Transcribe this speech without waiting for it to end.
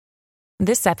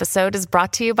This episode is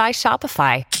brought to you by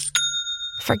Shopify.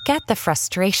 Forget the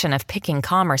frustration of picking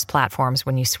commerce platforms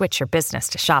when you switch your business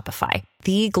to Shopify,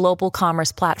 the global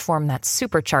commerce platform that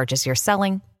supercharges your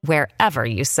selling wherever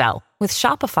you sell. With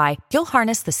Shopify, you'll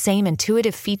harness the same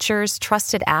intuitive features,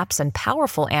 trusted apps, and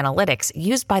powerful analytics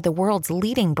used by the world's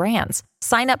leading brands.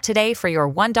 Sign up today for your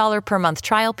 $1 per month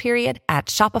trial period at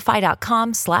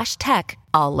shopify.com/tech,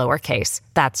 all lowercase.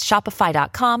 That's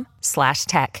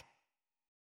shopify.com/tech.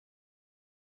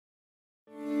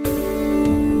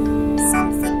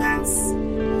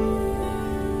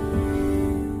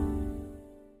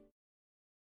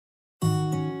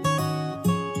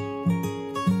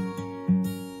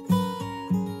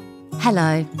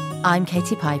 Hello, I'm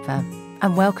Katie Piper,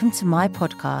 and welcome to my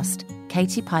podcast,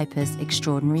 Katie Piper's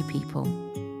Extraordinary People.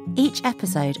 Each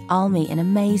episode, I'll meet an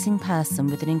amazing person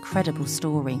with an incredible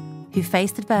story who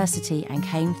faced adversity and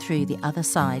came through the other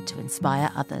side to inspire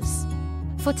others.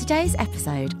 For today's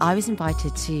episode, I was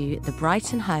invited to the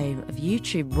Brighton home of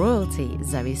YouTube royalty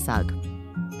Zoe Sugg.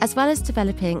 As well as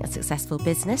developing a successful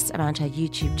business around her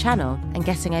YouTube channel and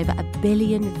getting over 1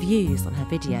 billion views on her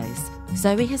videos,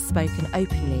 Zoe has spoken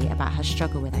openly about her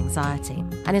struggle with anxiety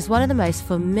and is one of the most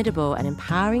formidable and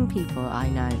empowering people I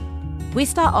know. We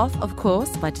start off, of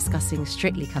course, by discussing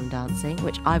Strictly Come Dancing,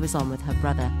 which I was on with her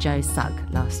brother Zoe Sugg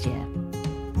last year.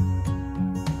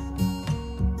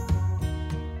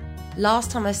 Last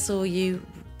time I saw you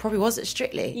probably was at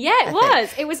Strictly. Yeah, it was.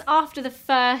 It was after the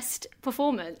first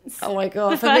performance. Oh my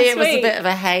God. For me, it was a bit of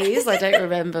a haze. I don't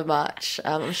remember much.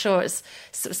 I'm sure it's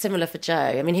similar for Joe.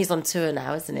 I mean, he's on tour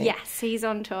now, isn't he? Yes, he's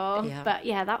on tour. Yeah. But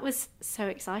yeah, that was so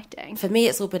exciting. For me,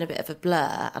 it's all been a bit of a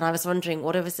blur. And I was wondering,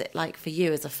 what was it like for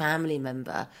you as a family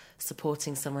member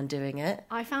supporting someone doing it?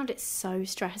 I found it so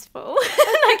stressful.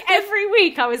 Like every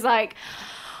week I was like...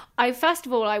 First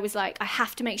of all, I was like, I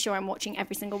have to make sure I'm watching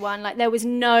every single one. Like, there was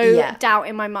no doubt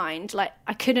in my mind. Like,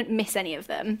 I couldn't miss any of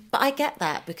them. But I get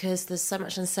that because there's so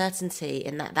much uncertainty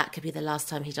in that could be the last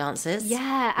time he dances.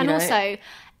 Yeah, and also...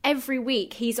 every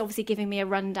week he's obviously giving me a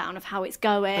rundown of how it's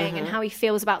going and how he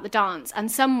feels about the dance,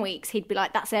 and some weeks he'd be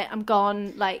like, that's it, I'm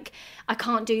gone, like I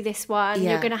can't do this one,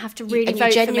 you're gonna have to really vote for me.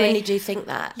 And you genuinely do think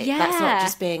that that's not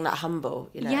just being like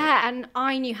humble, you know. Yeah, and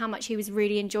I knew how much he was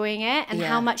really enjoying it and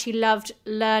how much he loved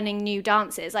learning new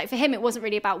dances. Like for him it wasn't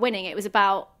really about winning, it was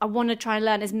about, I want to try and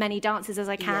learn as many dances as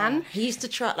I can. He used to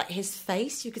try, like his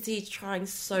face, you could see he's trying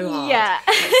so hard, like,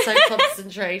 so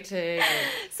concentrating.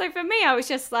 So for me I was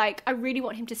just like, I really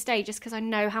want him to stay just because I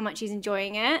know how much he's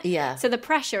enjoying it. Yeah. So the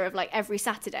pressure of like every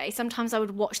Saturday, sometimes I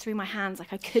would watch through my hands,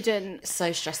 like I couldn't.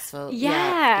 So stressful.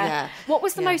 Yeah. What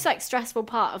was the most like stressful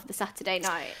part of the Saturday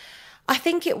night? I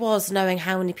think it was knowing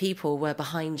how many people were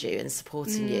behind you and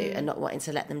supporting you and not wanting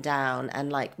to let them down.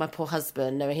 And like my poor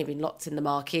husband, knowing he'd been locked in the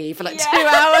marquee for like 2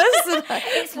 hours. And, like,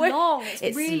 it's long.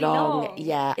 It's really long.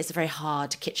 Yeah. It's a very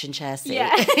hard kitchen chair seat.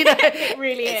 Yeah, you know? It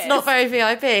really is. It's not very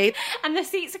VIP. And the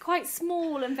seats are quite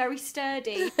small and very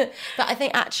sturdy. But I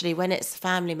think actually when it's a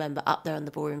family member up there on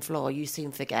the ballroom floor, you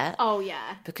soon forget. Oh,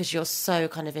 yeah. Because you're so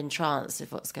kind of entranced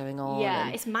with what's going on. Yeah,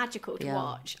 it's magical to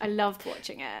watch. I loved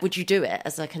watching it. Would you do it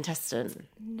as a contestant?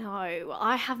 No,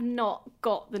 I have not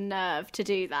got the nerve to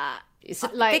do that. It's a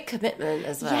big commitment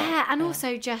as well. Yeah, and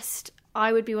also just,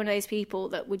 I would be one of those people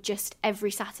that would just, every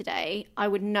Saturday, I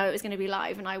would know it was going to be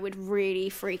live and I would really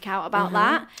freak out about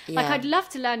that. Like, I'd love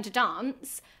to learn to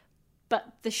dance, but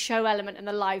the show element and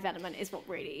the live element is what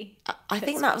really... I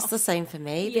think that was the same for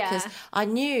me because I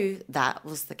knew that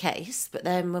was the case, but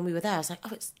then when we were there, I was like,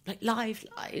 oh, it's like live.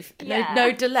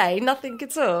 No delay, nothing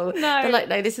at all. No. But like,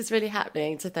 no, this is really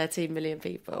happening to 13 million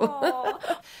people.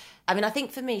 I mean, I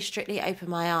think for me, Strictly opened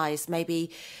my eyes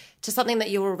maybe to something that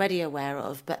you're already aware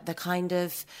of, but the kind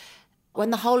of... when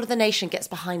the whole of the nation gets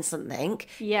behind something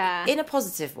in a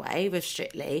positive way with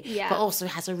Strictly, but also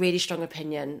has a really strong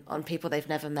opinion on people they've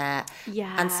never met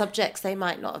and subjects they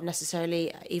might not have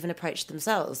necessarily even approached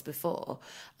themselves before.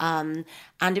 And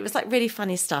it was like really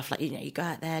funny stuff. Like, you know, you go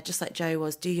out there just like Joe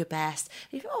was, do your best.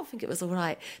 And you go, oh, I think it was all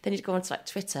right. Then you'd go onto like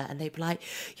Twitter and they'd be like,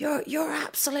 you're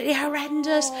absolutely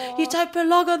horrendous. Aww. You don't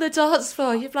belong on the dance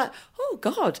floor. You'd be like, oh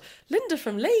God, Linda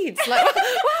from Leeds. Like,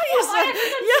 why are you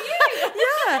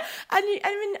yeah. And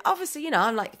I mean, obviously, you know,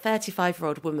 I'm like a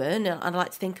 35-year-old woman and I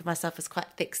like to think of myself as quite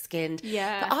thick-skinned.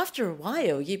 Yeah. But after a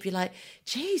while, you'd be like,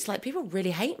 geez, like people really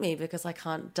hate me because I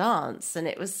can't dance. And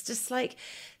it was just like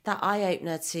that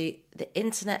eye-opener to the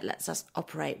internet lets us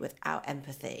operate without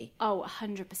empathy. Oh,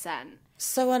 100%.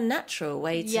 So unnatural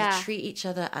way to treat each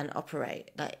other and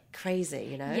operate. Like crazy,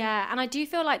 you know? Yeah, and I do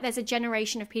feel like there's a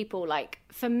generation of people, like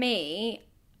for me...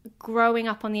 growing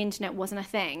up on the internet wasn't a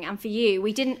thing, and for you,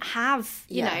 we didn't have,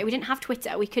 you know, we didn't have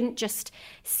Twitter. We couldn't just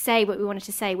say what we wanted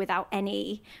to say without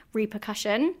any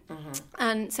repercussion.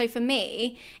 And so for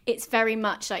me, it's very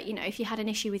much like, you know, if you had an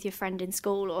issue with your friend in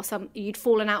school or you'd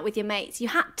fallen out with your mates, you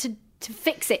had to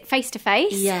fix it face to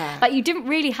face. Yeah. Like, you didn't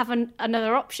really have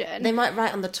another option. They might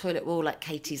write on the toilet wall, like,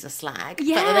 Katie's a slag.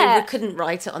 Yeah. But they couldn't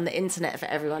write it on the internet for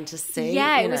everyone to see.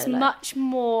 Yeah, it was much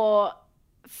more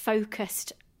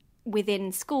focused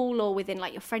within school or within,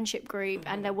 like, your friendship group,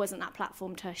 and there wasn't that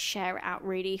platform to share it out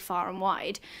really far and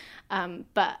wide.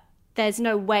 But there's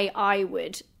no way I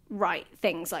would write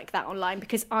things like that online,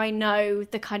 because I know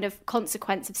the kind of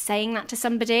consequence of saying that to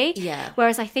somebody. Yeah.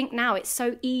 Whereas I think now it's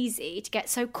so easy to get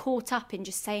so caught up in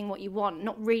just saying what you want,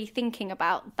 not really thinking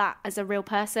about that as a real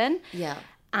person. Yeah.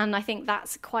 And I think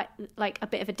that's quite, like, a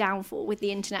bit of a downfall with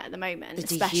the internet at the moment.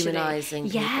 The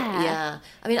dehumanising people. Yeah.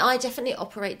 I mean, I definitely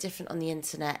operate different on the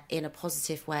internet in a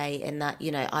positive way, in that, you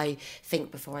know, I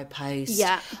think before I post.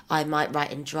 Yeah. I might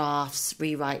write in drafts,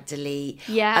 rewrite, delete.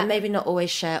 Yeah. And maybe not always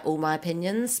share all my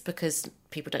opinions, because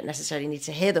people don't necessarily need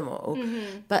to hear them all.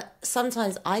 But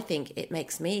sometimes I think it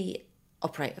makes me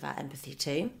operate without empathy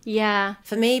too. Yeah.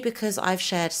 For me, because I've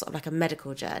shared sort of like a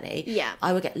medical journey,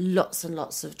 I would get lots and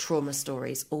lots of trauma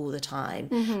stories all the time.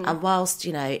 And whilst,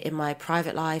 you know, in my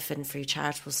private life and through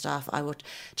charitable stuff, I would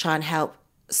try and help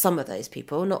some of those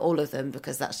people, not all of them,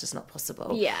 because that's just not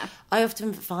possible. Yeah. I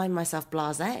often find myself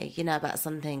blasé, you know, about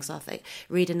something. So I think,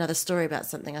 read another story about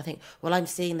something, I think, well, I'm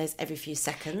seeing those every few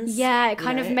seconds. Yeah, it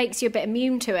kind of makes you a bit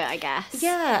immune to it, I guess.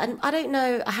 Yeah, and I don't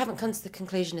know, I haven't come to the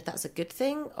conclusion if that's a good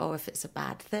thing or if it's a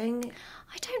bad thing.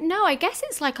 I don't know. I guess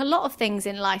it's like a lot of things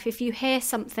in life. If you hear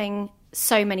something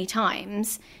so many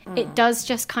times, it does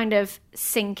just kind of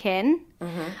sink in.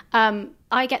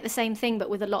 I get the same thing, but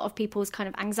with a lot of people's kind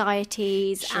of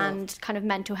anxieties and kind of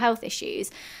mental health issues.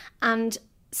 And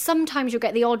sometimes you'll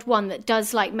get the odd one that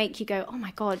does, like, make you go, oh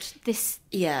my God, this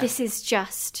is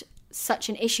just such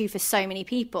an issue for so many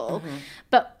people.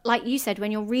 But like you said,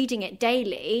 when you're reading it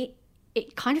daily,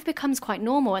 it kind of becomes quite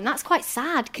normal, and that's quite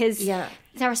sad, because there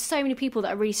are so many people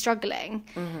that are really struggling,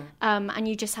 and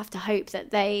you just have to hope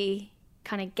that they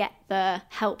kind of get the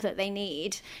help that they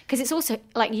need, because it's also,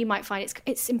 like, you might find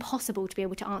it's impossible to be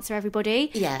able to answer everybody.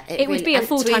 It would be a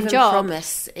full-time job.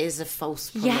 Promise is a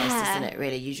false promise, isn't it,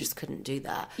 really? You just couldn't do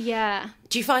that.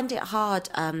 Do you find it hard,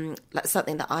 like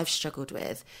something that I've struggled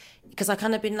with, because I've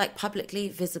kind of been, like, publicly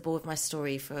visible with my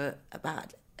story for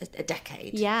about a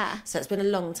decade. So it's been a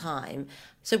long time.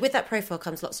 So with that profile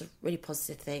comes lots of really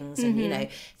positive things, and, you know,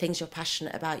 things you're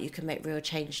passionate about, you can make real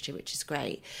change to, which is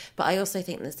great. But I also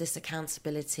think there's this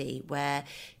accountability where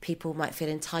people might feel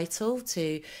entitled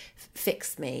to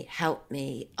fix me, help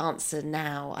me, answer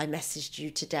now. I messaged you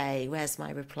today. Where's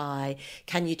my reply?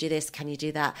 Can you do this? Can you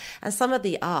do that? And some of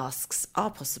the asks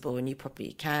are possible, and you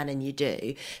probably can, and you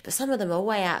do. But some of them are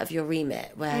way out of your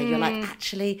remit, where you're like,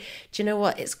 actually, do you know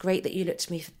what? It's great that you looked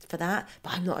to me for that,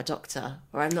 but I'm not a doctor,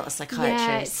 or I'm not a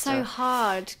psychiatrist. Yeah, it's so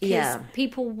hard, because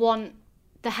people want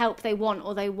the help they want,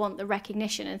 or they want the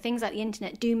recognition, and things like the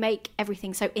internet do make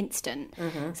everything so instant.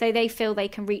 So they feel they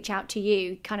can reach out to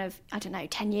you kind of, I don't know,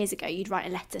 10 years ago you'd write a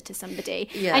letter to somebody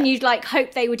and you'd, like,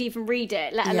 hope they would even read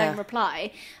it, let alone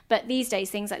reply. But these days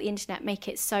things like the internet make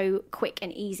it so quick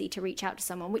and easy to reach out to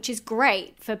someone, which is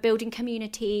great for building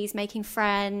communities, making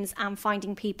friends, and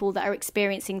finding people that are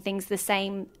experiencing things the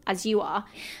same as you are.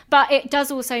 But it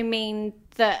does also mean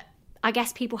that, I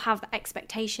guess, people have the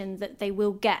expectation that they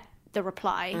will get the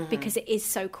reply because it is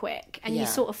so quick, and you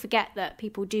sort of forget that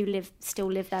people do still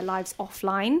live their lives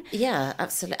offline. Yeah,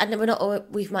 absolutely. And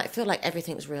we might feel like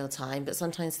everything's real time, but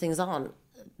sometimes things aren't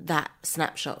that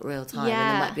snapshot real time, and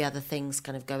there might be other things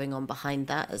kind of going on behind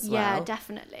that as well. Yeah,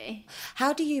 definitely.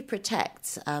 How do you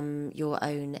protect your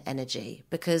own energy?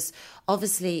 Because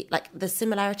obviously, like, the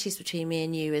similarities between me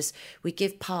and you is we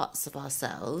give parts of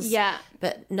ourselves,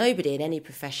 but nobody in any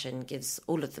profession gives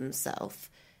all of themselves.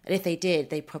 And if they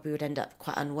did, they probably would end up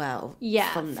quite unwell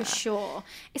from that. For sure.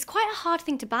 It's quite a hard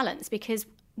thing to balance, because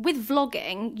with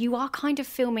vlogging, you are kind of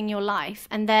filming your life.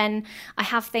 And then I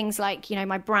have things like, you know,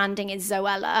 my branding is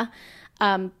Zoella,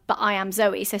 but I am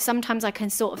Zoe. So sometimes I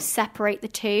can sort of separate the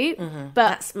two.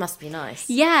 But that must be nice.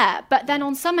 Yeah. But then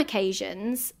on some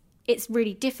occasions, it's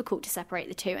really difficult to separate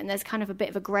the two. And there's kind of a bit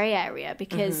of a grey area,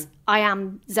 because I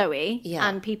am Zoe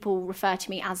and people refer to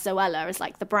me as Zoella, as,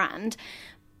 like, the brand.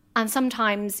 And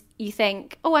sometimes you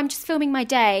think, oh, I'm just filming my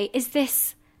day. Is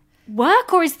this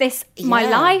work or is this my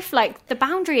life? Like, the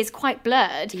boundary is quite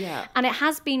blurred. Yeah. And it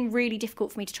has been really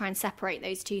difficult for me to try and separate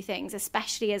those two things,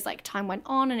 especially as like time went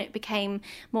on and it became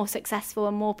more successful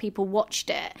and more people watched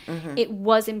it. It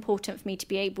was important for me to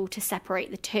be able to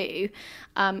separate the two,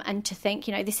 and to think,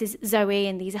 you know, this is Zoe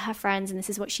and these are her friends and this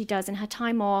is what she does in her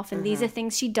time off and these are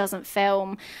things she doesn't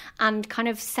film, and kind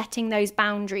of setting those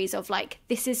boundaries of like,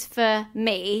 this is for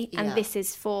me and this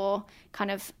is for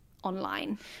kind of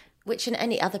online. Which in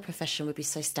any other profession would be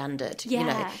so standard. Yeah. You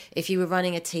know, if you were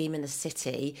running a team in the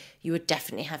city, you would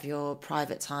definitely have your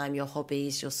private time, your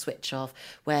hobbies, your switch off,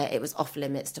 where it was off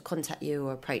limits to contact you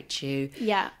or approach you.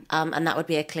 Yeah. And that would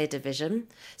be a clear division.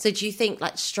 So do you think,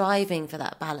 like, striving for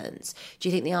that balance, do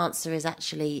you think the answer is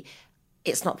actually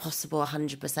it's not possible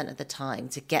 100% of the time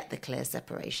to get the clear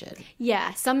separation?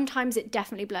 Yeah, sometimes it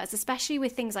definitely blurs, especially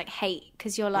with things like hate,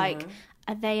 because you're like,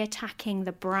 are they attacking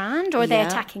the brand or are they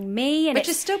attacking me? And which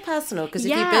is still personal, because if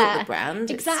you built the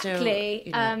brand, exactly. It's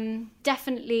still, you know.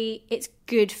 Definitely, it's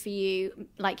good for you,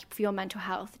 like for your mental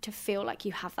health, to feel like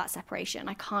you have that separation.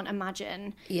 I can't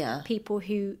imagine people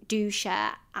who do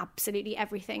share absolutely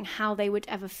everything, how they would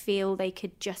ever feel they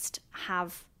could just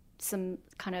have some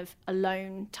kind of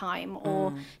alone time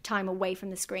or time away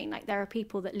from the screen. Like, there are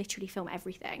people that literally film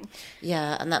everything.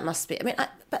 Yeah, and that must be, I mean,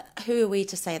 but who are we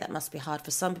to say that must be hard?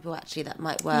 For some people, actually, that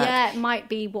might work. Yeah, it might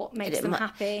be what makes them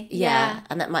happy. Yeah,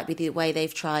 and that might be the way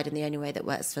they've tried and the only way that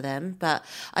works for them. But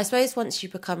I suppose once you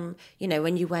become, you know,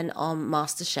 when you went on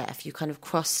MasterChef, you kind of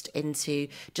crossed into,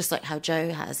 just like how Joe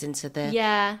has, into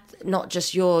the, not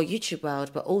just your YouTube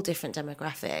world, but all different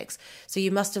demographics. So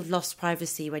you must have lost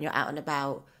privacy when you're out and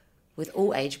about with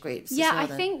all age groups. Yeah, well,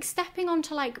 I think stepping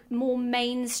onto like more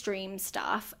mainstream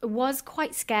stuff was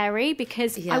quite scary,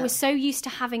 because I was so used to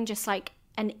having just like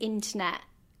an internet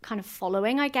kind of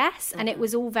following, I guess. And it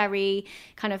was all very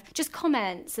kind of just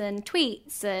comments and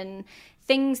tweets and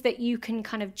things that you can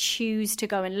kind of choose to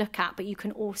go and look at, but you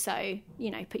can also, you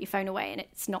know, put your phone away and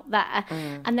it's not there.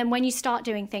 And then when you start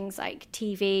doing things like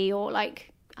TV or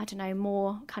like, I don't know,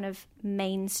 more kind of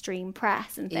mainstream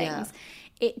press and things,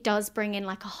 it does bring in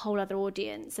like a whole other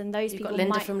audience. And those people got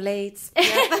Linda from Leeds.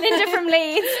 Linda from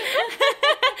Leeds.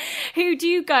 Who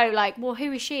do go like, well,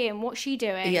 who is she and what's she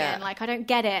doing? Yeah. And like, I don't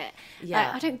get it.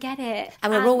 I don't get it.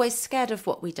 And we're always scared of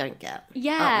what we don't get.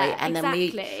 Yeah, aren't we? And exactly.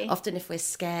 then often if we're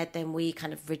scared, then we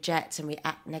kind of reject and we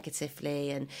act negatively.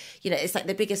 And, you know, it's like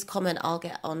the biggest comment I'll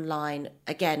get online,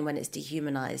 again, when it's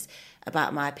dehumanized,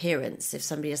 about my appearance. If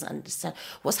somebody doesn't understand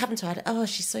what's happened to her, oh,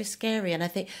 she's so scary. And I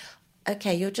think,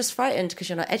 okay, you're just frightened because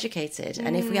you're not educated.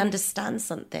 And if we understand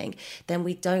something, then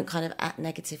we don't kind of act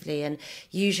negatively. And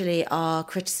usually our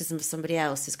criticism of somebody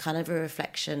else is kind of a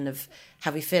reflection of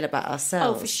how we feel about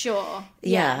ourselves. Oh, for sure.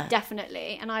 Yeah,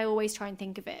 definitely. And I always try and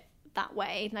think of it that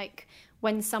way. Like,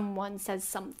 when someone says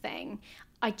something,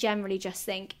 I generally just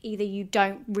think either you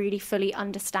don't really fully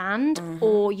understand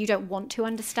or you don't want to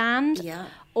understand,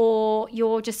 or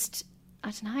you're just,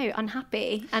 I don't know,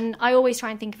 unhappy. And I always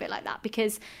try and think of it like that,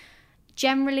 because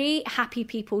generally happy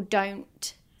people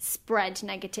don't spread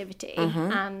negativity,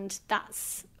 and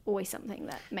that's always something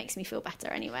that makes me feel better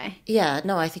anyway. Yeah,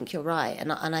 no, I think you're right.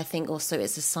 And I think also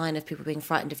it's a sign of people being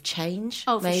frightened of change.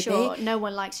 Oh, for maybe. Sure. No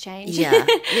one likes change. Yeah,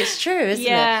 it's true, isn't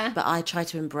it? But I try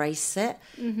to embrace it,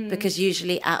 because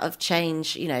usually out of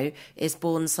change, you know, is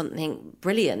born something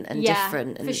brilliant and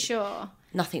different. And for sure.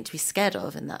 Nothing to be scared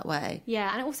of in that way.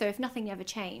 Yeah, and also if nothing ever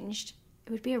changed,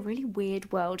 it would be a really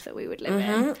weird world that we would live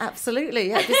in. Absolutely,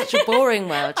 yeah. It'd be such a boring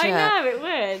world. I know, it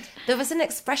would. There was an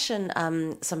expression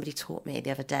somebody taught me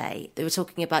the other day. They were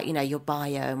talking about, you know, your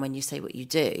bio and when you say what you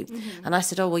do. And I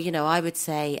said, oh, well, you know, I would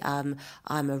say I'm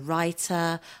a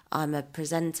writer, I'm a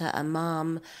presenter, a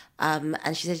mum.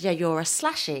 And she said, yeah, you're a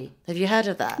slashy. Have you heard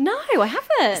of that? No, I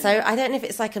haven't. So I don't know if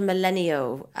it's like a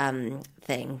millennial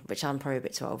thing, which I'm probably a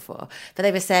bit too old for. But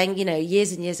they were saying, you know,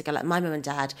 years and years ago, like my mum and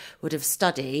dad would have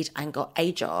studied and got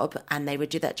a job, and they would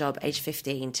do that job age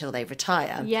 15 till they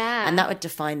retire. Yeah. And that would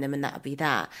define them, and that would be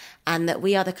that. And that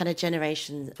we are the kind of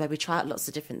generation where we try out lots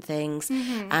of different things,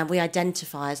 and we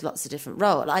identify as lots of different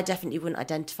roles. I definitely wouldn't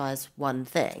identify as one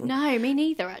thing. No, me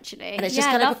neither, actually. And it's just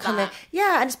kind of become and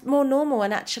it's more normal.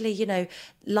 And actually, you know,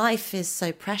 life is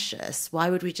so precious. Why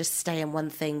would we just stay in one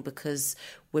thing because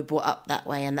we're brought up that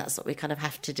way and that's what we kind of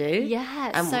have to do?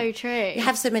 Yeah, it's so true. You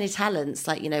have so many talents,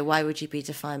 like, you know, why would you be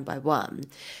defined by one?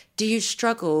 Do you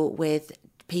struggle with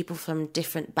people from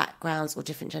different backgrounds or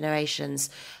different generations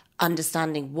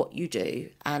understanding what you do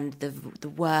and the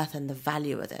worth and the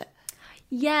value of it?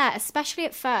 Yeah, especially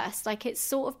at first. Like, it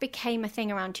sort of became a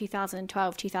thing around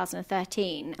 2012,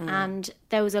 2013. And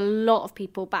there was a lot of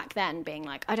people back then being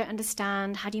like, I don't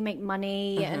understand. How do you make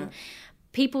money?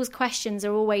 people's questions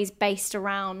are always based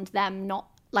around them not,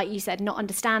 like you said, not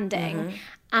understanding.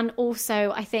 And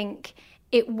also, I think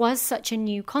it was such a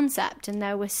new concept and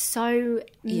there were so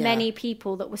many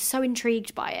people that were so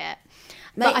intrigued by it.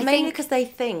 But Mainly because they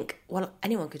think, well,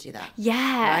 anyone could do that.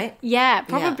 Yeah. Right? Yeah,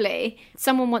 probably. Yeah.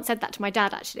 Someone once said that to my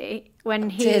dad, actually. When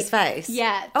he... To his face?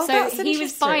 Yeah. Oh, so that's he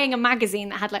was buying a magazine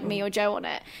that had like me or Joe on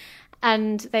it.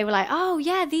 And they were like, oh,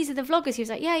 yeah, these are the vloggers. He was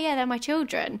like, yeah, they're my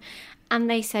children. And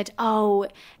they said, oh,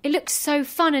 it looks so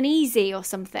fun and easy or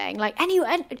something. Like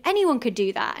anyone could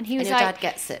do that. And he was and your like... dad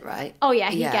gets it, right? Oh, yeah,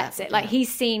 he gets it. Like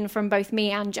he's seen from both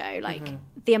me and Joe, like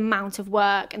the amount of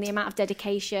work and the amount of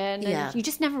dedication. And you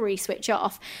just never really switch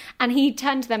off. And he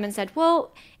turned to them and said,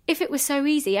 well, if it was so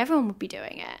easy, everyone would be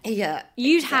doing it. Yeah,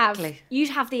 you'd have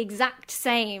the exact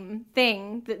same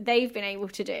thing that they've been able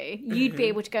to do. You'd be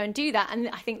able to go and do that. And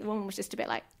I think the woman was just a bit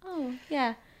like, oh,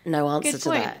 yeah. No answer to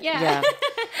that. Yeah.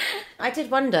 I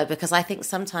did wonder because I think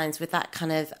sometimes with that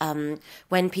kind of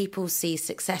when people see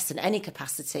success in any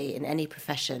capacity, in any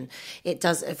profession, it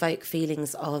does evoke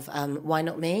feelings of why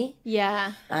not me?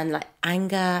 Yeah. And like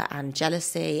anger and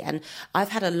jealousy. And I've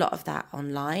had a lot of that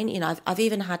online. You know, I've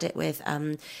even had it with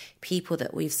people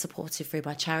that we've supported through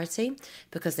my charity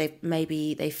because they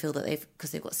feel that because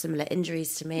they've got similar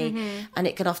injuries to me. And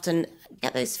it can often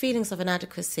get those feelings of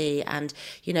inadequacy and,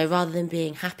 you know, rather than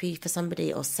being happy for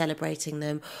somebody or celebrating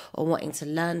them or wanting to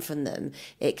learn from them,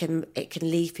 it can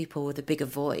leave people with a bigger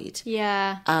void.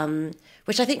 Yeah.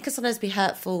 Which I think can sometimes be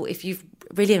hurtful if you've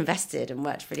really invested and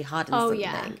worked really hard in something.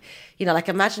 Yeah. You know, like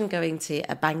imagine going to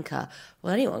a banker.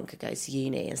 Well, anyone could go to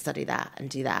uni and study that and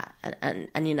do that.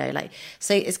 And you know, like,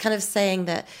 so it's kind of saying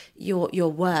that your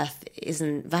worth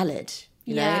isn't valid.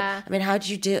 You know, I mean, how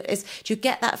do you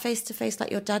get that face to face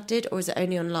like your dad did, or is it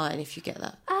only online if you get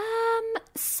that?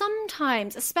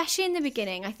 Sometimes, especially in the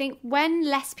beginning, I think when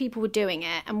less people were doing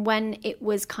it and when it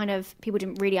was kind of people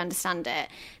didn't really understand it,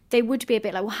 they would be a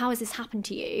bit like, well, how has this happened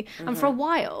to you? And for a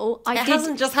while, it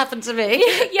hasn't just happened to me.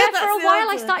 Yeah, for a while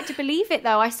I started to believe it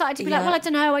though. I started to be like, well, I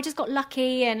don't know, I just got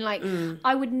lucky. And like,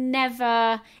 I would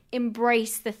never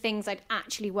embrace the things I'd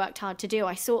actually worked hard to do.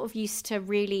 I sort of used to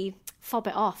really fob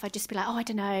it off. I'd just be like, oh, I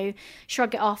don't know,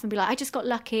 shrug it off and be like, I just got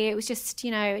lucky. It was just,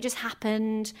 you know, it just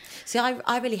happened. See,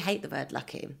 I really hate the word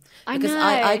lucky because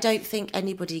I don't think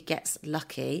anybody gets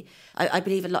lucky. I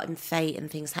believe a lot in fate and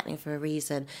things happening for a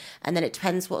reason. And then it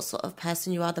depends what sort of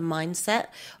person you are, the mindset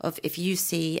of if you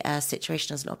see a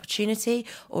situation as an opportunity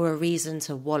or a reason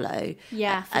to wallow.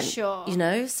 Yeah, for sure. You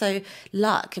know, so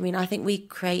luck, I mean, I think we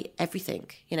create everything.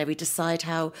 You know, we decide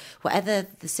how, whatever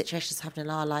the situations happen in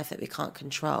our life that we can't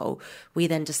control, we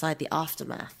then decide the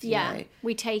aftermath. You know?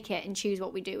 We take it and choose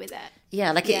what we do with it.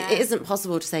 Yeah, like it isn't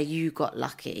possible to say you got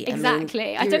lucky.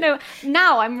 Exactly. I don't know.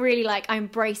 Now I'm really like, I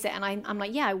embrace it and I'm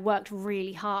like, yeah, I worked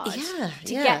really hard to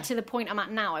get to the point I'm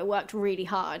at now. I worked really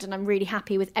hard and I'm really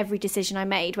happy with every decision I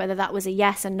made, whether that was a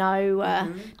yes or no.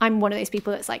 I'm one of those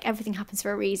people that's like, everything happens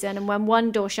for a reason. And when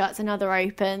one door shuts, another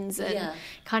opens and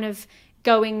kind of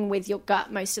going with your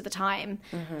gut most of the time.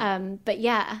 But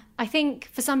yeah, I think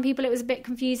for some people it was a bit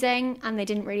confusing and they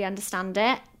didn't really understand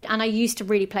it. And I used to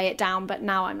really play it down, but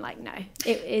now I'm like, no,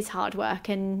 it is hard work.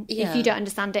 And if you don't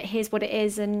understand it, here's what it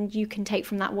is. And you can take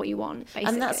from that what you want, basically.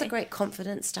 And that's a great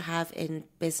confidence to have in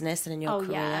business and in your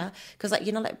career. Because, like,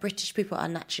 you know, like British people are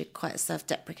naturally quite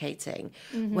self-deprecating,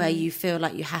 where you feel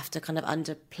like you have to kind of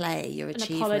underplay your achievements.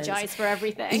 And apologise for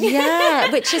everything.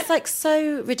 Yeah, which is like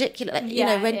so ridiculous. Like, you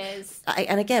know, when, it is.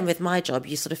 And again, with my job,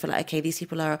 you sort of feel like, okay, these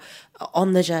people are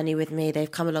on the journey with me.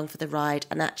 They've come along for the ride.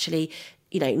 And actually,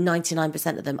 you know,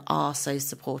 99% of them are so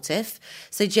supportive.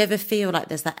 So do you ever feel like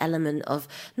there's that element of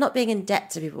not being in debt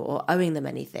to people or owing them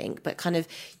anything, but kind of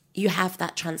you have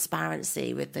that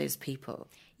transparency with those people?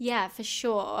 Yeah, for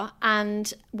sure.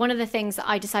 And one of the things that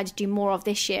I decided to do more of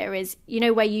this year is, you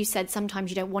know, where you said sometimes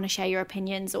you don't want to share your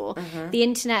opinions, or the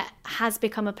internet has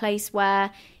become a place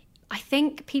where I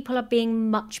think people are being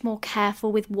much more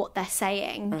careful with what they're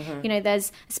saying. You know,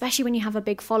 there's, especially when you have a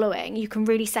big following, you can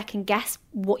really second guess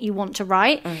what you want to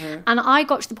write. And I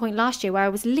got to the point last year where I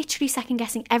was literally second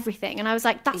guessing everything. And I was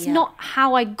like, that's not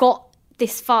how I got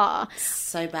this far.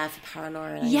 So bad for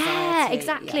paranoia and anxiety. Yeah,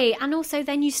 exactly. And also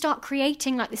then you start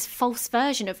creating like this false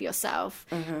version of yourself.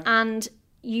 And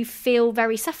you feel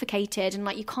very suffocated and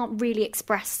like you can't really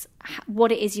express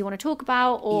what it is you want to talk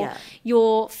about or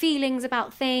your feelings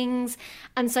about things.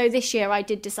 And so this year I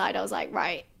did decide, I was like,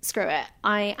 right, screw it.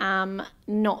 I am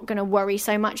not going to worry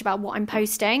so much about what I'm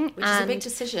posting. Which is a big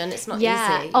decision. It's not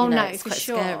easy. Oh, you know, no, it's for quite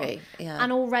sure. Scary. Yeah.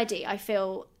 And already I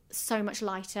feel so much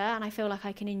lighter and I feel like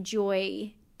I can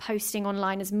enjoy posting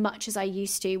online as much as I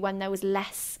used to when there was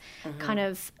less kind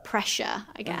of pressure,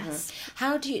 I guess.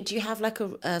 How do you have like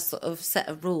a sort of set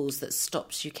of rules that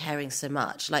stops you caring so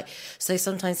much? Like, so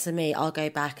sometimes for me, I'll go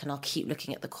back and I'll keep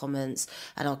looking at the comments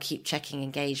and I'll keep checking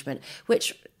engagement,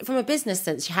 which from a business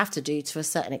sense you have to do to a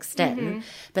certain extent.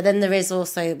 But then there is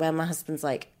also where my husband's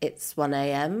like, it's 1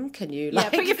 a.m. Can you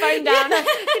like put your phone down?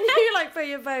 Can you like put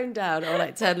your phone down, or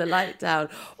like turn the light down,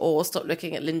 or stop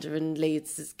looking at Linda and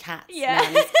Leeds' cats? Yeah.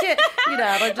 You know,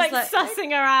 and I'm just like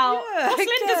sussing her out. Yeah, What's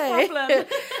Linda's problem?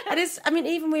 And it's, I mean,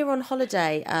 even we were on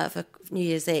holiday for New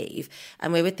Year's Eve,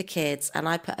 and we were with the kids, and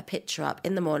I put a picture up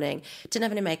in the morning, didn't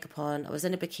have any makeup on, I was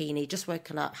in a bikini, just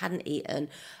woken up, hadn't eaten,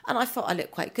 and I thought I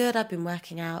looked quite good, I'd been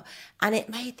working out, and it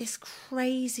made this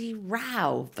crazy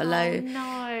row below. Oh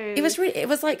no. It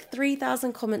was like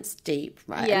 3,000 comments deep,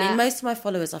 right? Yeah. I mean, most of my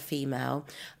followers are female,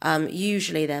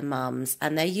 usually they're mums,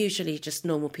 and they're usually just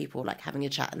normal people like having a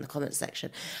chat in the comments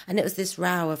section, and it was this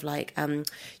row of like,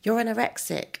 you're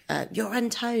anorexic, you're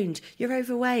untoned, you're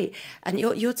overweight, and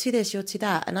you're to this, you're to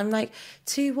that, and I'm like,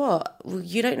 to what? Well,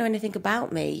 you don't know anything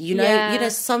about me. You know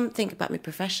something about me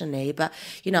professionally, but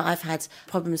you know, I've had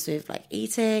problems with like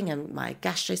eating and my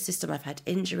gastro system. I've had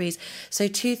injuries. So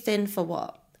too thin for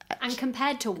what? And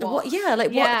compared to what?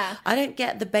 What? I don't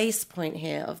get the base point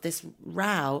here of this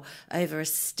row over a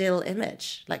still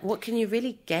image. Like, what can you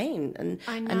really gain? And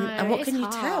what can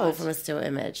you tell from a still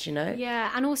image, you know?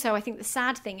 Yeah, and also I think the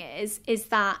sad thing is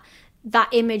that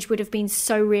image would have been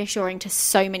so reassuring to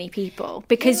so many people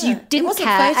because you didn't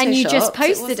care and you just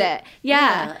posted it.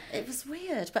 Yeah. It was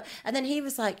weird. And then he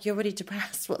was like, you're really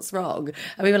depressed, what's wrong?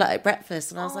 And we were like at breakfast,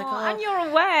 and I was like, oh. And you're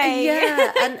away.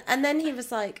 Yeah. and then he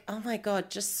was like, oh my God,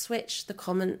 just switch the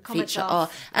comment feature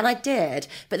off. And I did.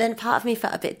 But then part of me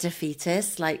felt a bit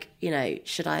defeatist. Like, you know,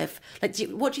 should I have, like,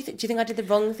 what do you think? Do you think I did the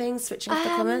wrong thing, switching off the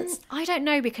comments? I don't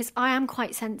know, because I am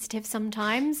quite sensitive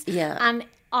sometimes. Yeah. And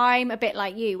I'm a bit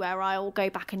like you, where I'll go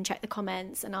back and check the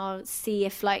comments and I'll see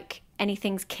if like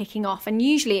anything's kicking off. And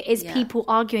usually it is people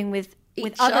arguing with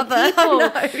other people.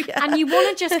 Know, and you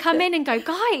want to just come in and go,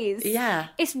 guys,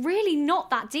 it's really not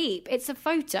that deep. It's a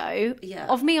photo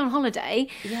of me on holiday.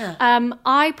 Yeah.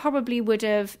 I probably would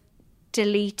have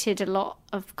deleted a lot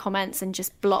of comments and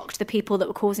just blocked the people that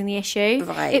were causing the issue,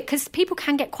 right? Because people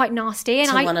can get quite nasty, and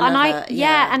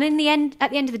and in the end, at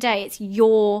the end of the day, it's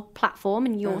your platform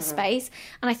and your space,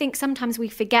 and I think sometimes we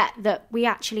forget that we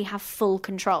actually have full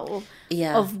control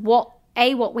of what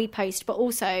we post, but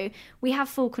also we have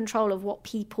full control of what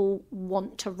people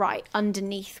want to write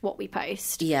underneath what we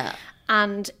post. Yeah.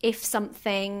 And if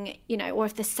something, you know, or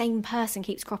if the same person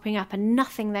keeps cropping up and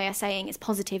nothing they are saying is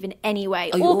positive in any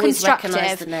way or constructive,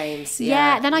 recognise the names.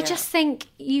 Then I just think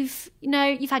you've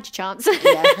had your chance.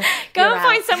 Go and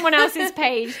find someone else's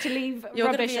page to leave you're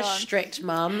rubbish gonna be on. A strict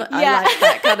mum. I like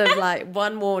that kind of like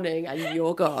one warning and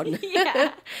you're gone.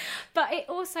 Yeah. But it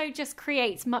also just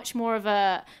creates much more of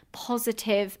a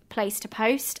positive place to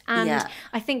post. And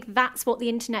I think that's what the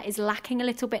internet is lacking a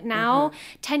little bit now.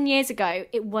 10 years ago,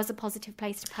 it was a positive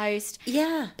place to post.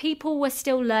 Yeah. People were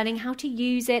still learning how to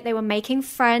use it. They were making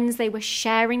friends. They were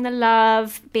sharing the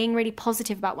love, being really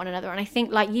positive about one another. And I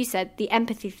think, like you said, the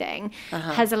empathy thing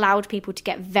has allowed people to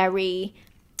get very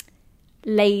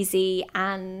lazy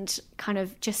and kind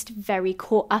of just very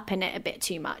caught up in it a bit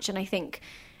too much. And I think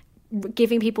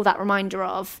giving people that reminder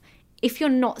of, if you're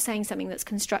not saying something that's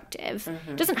constructive,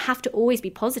 it doesn't have to always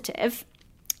be positive,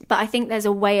 but I think there's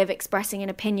a way of expressing an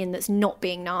opinion that's not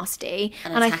being nasty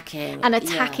and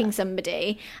attacking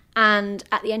somebody. And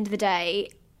at the end of the day,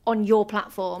 on your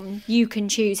platform, you can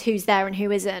choose who's there and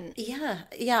who isn't.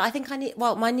 I think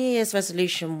my New Year's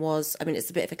resolution was, I mean,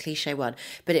 it's a bit of a cliche one,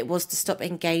 but it was to stop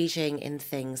engaging in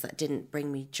things that didn't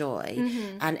bring me joy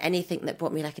and anything that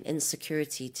brought me like an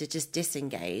insecurity to just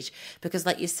disengage, because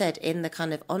like you said, in the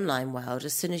kind of online world,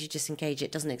 as soon as you disengage,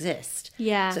 it doesn't exist.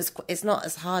 So it's not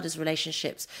as hard as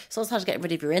relationships. It's not as hard as getting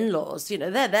rid of your in-laws, you know,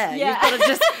 they're there.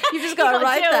 You've just got to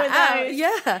write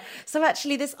that out. So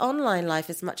actually this online life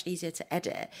is much easier to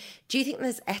edit. Do you think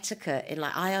there's etiquette in,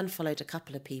 like, I unfollowed a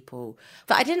couple of people,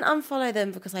 but I didn't unfollow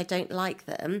them because I don't like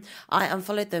them. I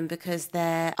unfollowed them because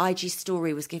their IG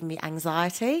story was giving me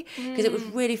anxiety, because it was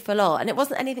really full on, and it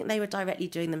wasn't anything they were directly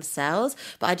doing themselves,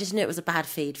 but I just knew it was a bad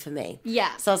feed for me.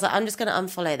 So I was like, I'm just going to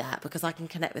unfollow that because I can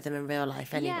connect with them in real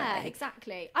life anyway. Yeah,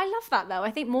 exactly. I love that though.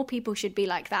 I think more people should be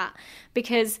like that,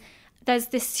 because there's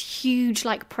this huge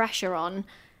like pressure on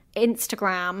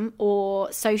Instagram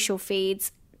or social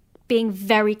feeds being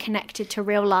very connected to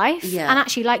real life. Yeah. And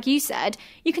actually, like you said,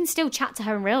 you can still chat to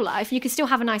her in real life. You can still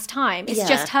have a nice time. It's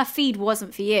just her feed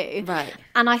wasn't for you. Right.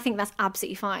 And I think that's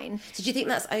absolutely fine. So do you think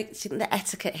the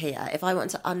etiquette here, if I want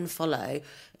to unfollow,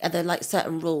 are there like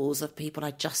certain rules of people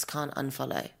I just can't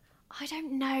unfollow? I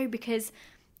don't know, because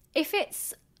if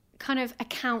it's kind of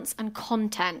accounts and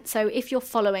content, so if you're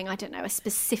following, I don't know, a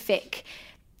specific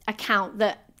account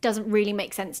that doesn't really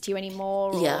make sense to you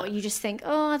anymore, or you just think,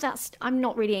 I'm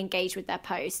not really engaged with their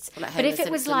posts. Like but if it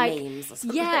was like,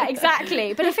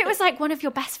 exactly. But if it was like one of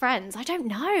your best friends, I don't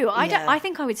know. I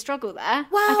think I would struggle there.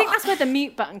 Well, I think that's where the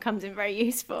mute button comes in very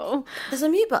useful. There's a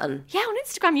mute button? Yeah, on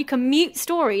Instagram you can mute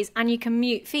stories and you can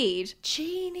mute feed.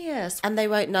 Genius. And they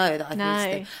won't know that I've used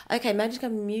them. No. Okay, maybe just go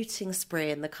muting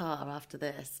spree in the car after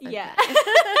this. Okay. Yeah.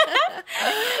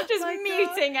 Just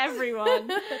muting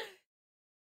everyone.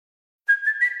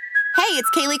 Hey, it's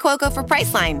Kaylee Cuoco for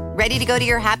Priceline. Ready to go to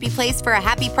your happy place for a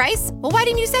happy price? Well, why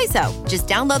didn't you say so? Just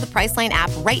download the Priceline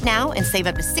app right now and save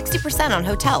up to 60% on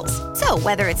hotels. So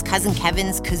whether it's Cousin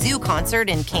Kevin's Kazoo Concert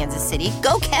in Kansas City,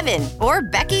 go Kevin, or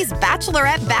Becky's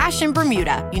Bachelorette Bash in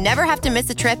Bermuda, you never have to miss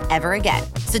a trip ever again.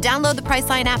 So download the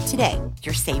Priceline app today.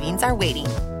 Your savings are waiting.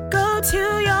 Go to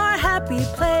your happy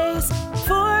place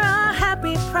for a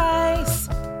happy price.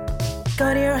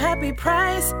 Go to your happy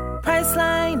price,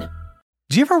 Priceline.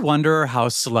 Do you ever wonder how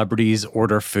celebrities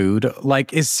order food?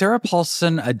 Like, is Sarah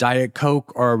Paulson a Diet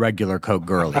Coke or a regular Coke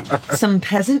girlie? Some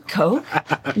peasant Coke?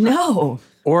 No.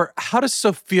 Or how does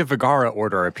Sofia Vergara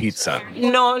order a pizza?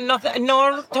 No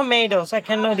tomatoes. I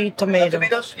cannot eat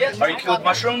tomatoes. Yes. Are you cool with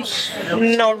mushrooms?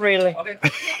 Not really.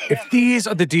 If these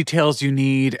are the details you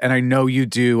need, and I know you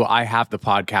do, I have the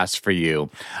podcast for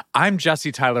you. I'm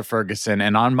Jesse Tyler Ferguson,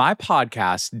 and on my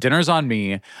podcast, Dinners on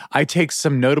Me, I take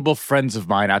some notable friends of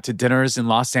mine out to dinners in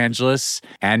Los Angeles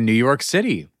and New York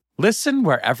City. Listen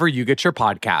wherever you get your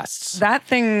podcasts. That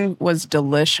thing was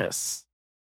delicious.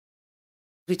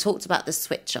 We talked about the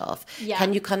switch off. Yeah.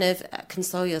 Can you kind of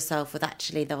console yourself with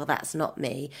actually, well, that's not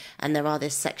me, and there are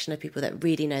this section of people that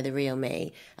really know the real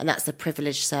me, and that's the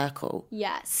privileged circle?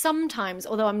 Yeah, sometimes,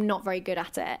 although I'm not very good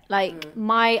at it. Like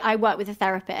I work with a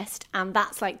therapist, and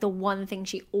that's like the one thing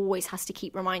she always has to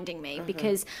keep reminding me,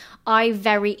 because I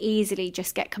very easily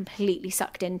just get completely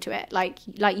sucked into it. Like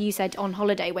you said on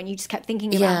holiday, when you just kept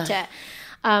thinking about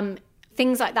it.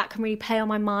 Things like that can really play on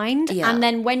my mind. Yeah. And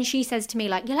then when she says to me,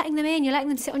 like, you're letting them in, you're letting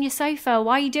them sit on your sofa,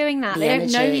 why are you doing that? They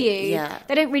don't know you. Yeah.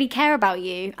 They don't really care about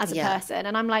you as a person.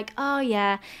 And I'm like, oh,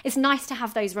 yeah, it's nice to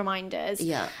have those reminders.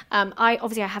 Yeah. I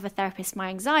have a therapist for my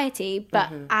anxiety,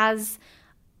 but as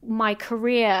my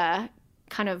career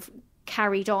kind of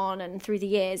carried on and through the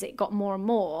years, it got more and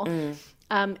more,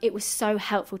 it was so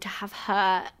helpful to have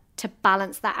her to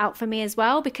balance that out for me as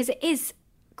well, because it is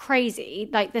crazy,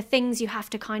 like the things you have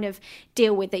to kind of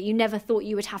deal with that you never thought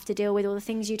you would have to deal with, or the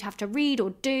things you'd have to read or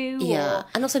do.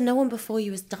 And also no one before you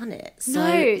has done it.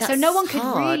 So no one could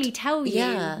really tell you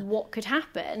what could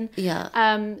happen.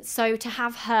 So to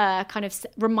have her kind of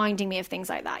reminding me of things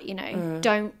like that, you know,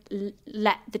 don't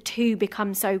let the two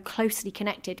become so closely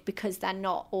connected because they're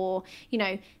not, or, you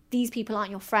know, these people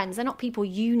aren't your friends, they're not people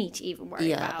you need to even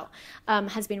worry about,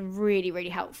 has been really, really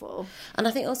helpful. And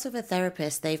I think also for a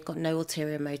therapist, they've got no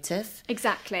ulterior motive.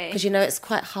 Exactly. Because, you know, it's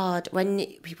quite hard when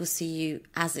people see you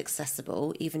as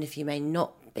accessible, even if you may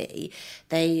not be,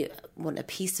 they want a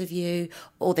piece of you,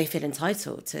 or they feel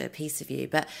entitled to a piece of you.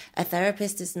 But a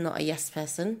therapist is not a yes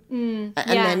person, and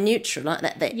they're neutral.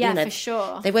 Like they, you know, for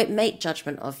sure. They won't make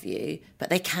judgment of you, but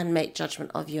they can make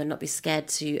judgment of you and not be scared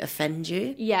to offend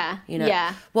you. Yeah, you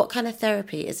know. What kind of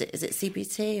therapy is it? Is it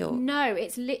CBT or no?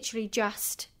 It's literally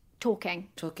just talking,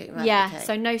 right? Yeah, okay.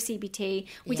 So no CBT.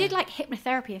 We did like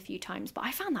hypnotherapy a few times, but I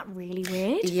found that really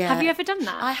weird. Have you ever done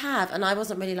that? I have, and I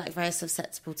wasn't really like very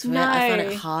susceptible to it. I found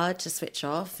it hard to switch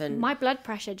off, and my blood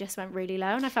pressure just went really low,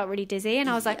 and I felt really dizzy, and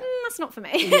I was like, that's not for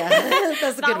me.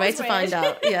 That's a good way to find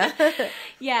out.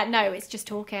 No, it's just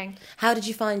talking. How did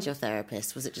you find your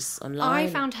therapist? Was it just online? I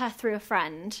found her through a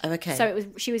friend. Oh, okay. So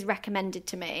she was recommended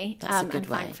to me. That's a good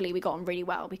way. Thankfully we got on really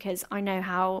well, because I know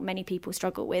how many people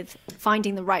struggle with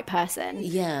finding the right person.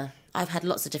 Yeah. I've had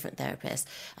lots of different therapists,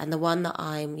 and the one that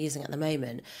I'm using at the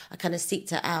moment, I kind of seeked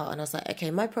her out, and I was like, okay,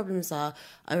 my problems are,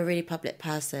 I'm a really public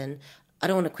person. I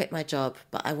don't want to quit my job,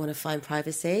 but I want to find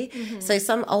privacy. So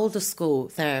some older school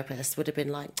therapist would have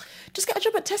been like, just get a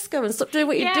job at Tesco and stop doing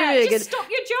what you're doing. Just stop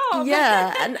your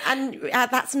job. And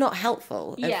that's not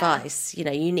helpful advice. You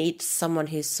know, you need someone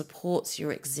who supports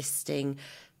your existing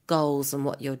goals and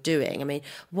what you're doing. I mean,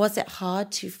 was it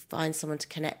hard to find someone to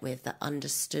connect with that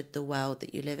understood the world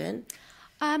that you live in?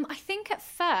 I think at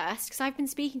first, because I've been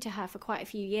speaking to her for quite a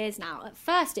few years now, at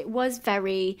first it was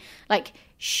very, like,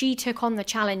 she took on the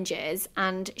challenges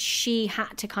and she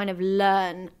had to kind of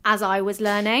learn as I was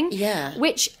learning. Yeah.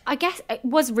 Which I guess it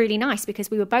was really nice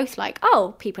because we were both like,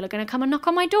 oh, people are going to come and knock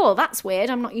on my door. That's weird.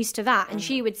 I'm not used to that. And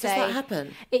she would say... Does that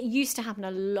happen? It used to happen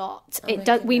a lot.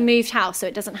 Oh, we moved house, so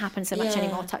it doesn't happen so much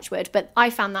anymore, touch wood. But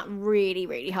I found that really,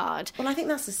 really hard. Well, I think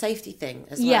that's a safety thing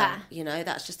as well. Yeah. You know,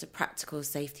 that's just a practical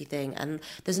safety thing. And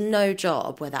there's no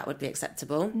job where that would be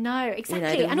acceptable. No,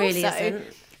 exactly. You know, and really also, isn't.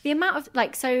 the amount of,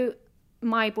 like, so...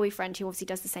 my boyfriend, who obviously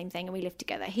does the same thing and we live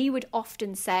together, he would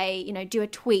often say, you know, do a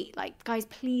tweet like, guys,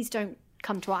 please don't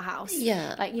come to our house.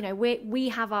 Yeah. Like, you know, we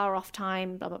have our off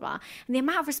time, blah, blah, blah. And the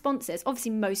amount of responses,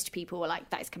 obviously most people were like,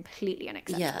 that is completely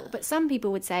unacceptable. Yeah. But some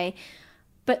people would say,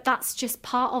 but that's just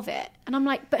part of it. And I'm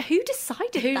like, but who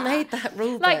decided Who that? made that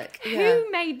rule book? Like, Yeah. who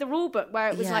made the rule book where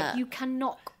it was like, you can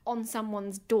knock on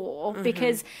someone's door?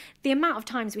 Because the amount of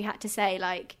times we had to say,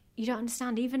 like, you don't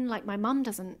understand, even like my mum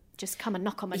doesn't just come and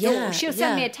knock on my door. She'll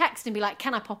send me a text and be like,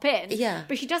 can I pop in? Yeah.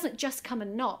 But she doesn't just come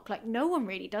and knock. Like, no one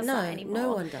really does that anymore.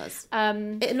 No one does.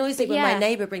 It annoys me when yeah. my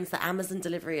neighbour brings the Amazon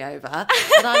delivery over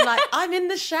and I'm like, I'm in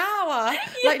the shower.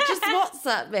 Like, just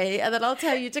WhatsApp me and then I'll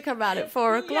tell you to come round at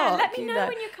 4 o'clock. Yeah, let me know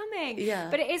when you're coming.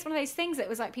 Yeah. But it is one of those things that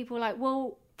was like, people were like,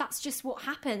 well, that's just what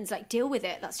happens. Like, deal with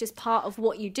it. That's just part of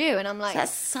what you do. And I'm like...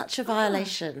 That's such a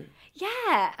violation.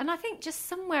 Yeah. And I think just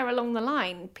somewhere along the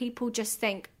line, people just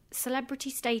think celebrity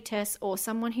status or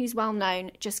someone who's well known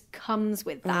just comes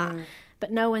with that. But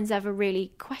no one's ever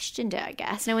really questioned it, I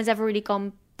guess. No one's ever really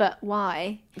gone, but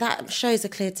why? That shows a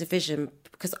clear division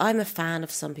because I'm a fan of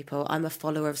some people, I'm a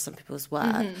follower of some people's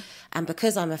work. And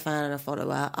because I'm a fan and a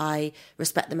follower, I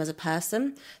respect them as a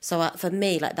person. So for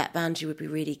me, like, that boundary would be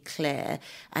really clear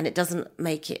and it doesn't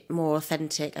make it more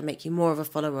authentic and make you more of a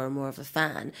follower and more of a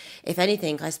fan. If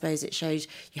anything, I suppose it shows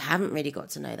you haven't really got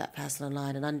to know that person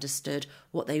online and understood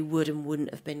what they would and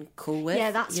wouldn't have been cool with. Yeah,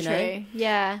 that's you true. know?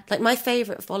 Yeah. Like, my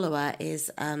favourite follower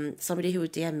is somebody who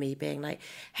would DM me being like,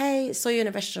 hey, saw you in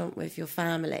a restaurant with your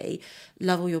family,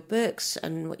 love all your books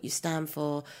and what you stand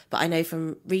for, but I know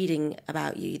from reading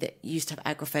about you that you used to have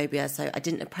agoraphobia, so I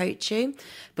didn't approach you,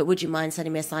 but would you mind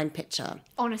sending me a signed picture?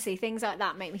 Honestly, things like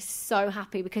that make me so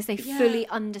happy because they fully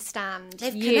understand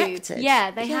They've you. connected.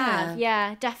 Yeah, they have.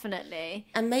 Yeah, definitely.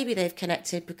 And maybe they've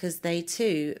connected because they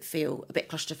too feel a bit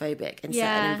claustrophobic in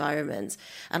certain environments.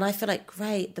 And I feel like,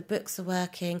 great, the books are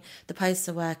working, the posts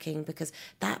are working because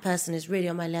that person is really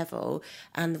on my level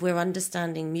and we're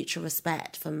understanding mutual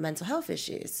respect for mental health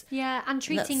issues. Yeah, and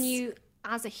treating you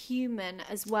as a human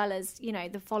as well as, you know,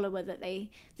 the follower that they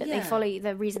follow you,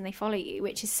 the reason they follow you,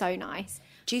 which is so nice.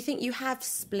 Do you think you have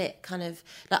split kind of,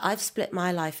 like, I've split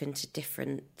my life into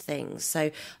different things. So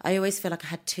I always feel like I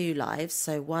had two lives.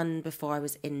 So one before I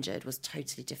was injured was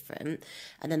totally different.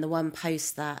 And then the one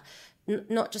post that,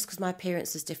 not just because my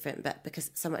appearance was different, but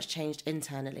because so much changed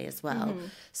internally as well.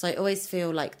 So I always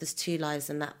feel like there's two lives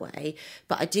in that way.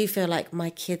 But I do feel like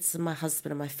my kids and my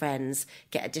husband and my friends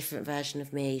get a different version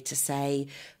of me to say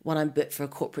when I'm booked for a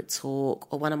corporate talk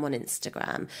or when I'm on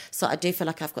Instagram. So I do feel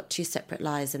like I've got two separate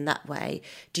lives in that way.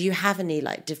 Do you have any,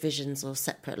 like, divisions or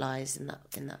separate lives in that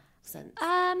sense?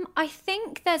 I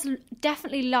think there's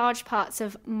definitely large parts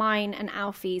of mine and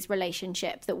Alfie's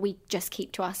relationship that we just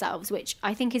keep to ourselves, which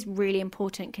I think is really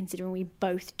important considering we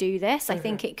both do this. I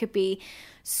think it could be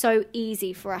so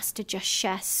easy for us to just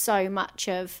share so much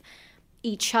of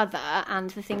each other and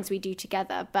the things we do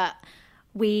together, but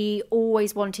we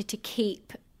always wanted to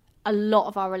keep a lot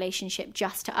of our relationship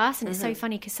just to us. And it's so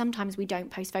funny because sometimes we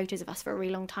don't post photos of us for a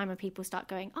really long time and people start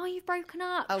going, oh, you've broken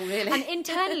up. Oh, really? And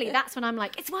internally that's when I'm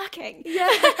like, it's working. Yeah.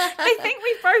 I think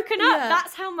we've broken up.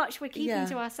 That's how much we're keeping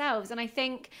to ourselves. And I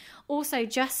think also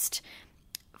just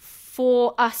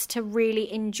for us to really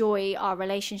enjoy our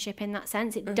relationship in that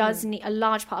sense, it does need, a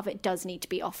large part of it does need to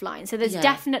be offline. So there's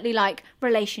definitely like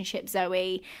relationship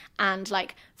Zoe and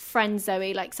like friend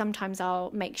Zoe. Like sometimes I'll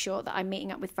make sure that I'm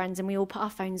meeting up with friends and we all put our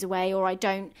phones away, or I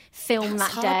don't film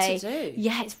That's that day. hard to do.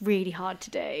 Yeah, it's really hard to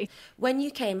do. When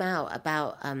you came out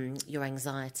about your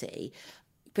anxiety,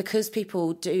 because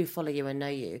people do follow you and know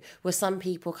you, were some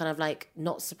people kind of like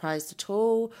not surprised at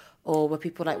all? Or were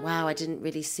people like, wow, I didn't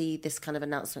really see this kind of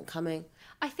announcement coming?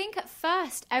 I think at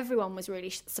first everyone was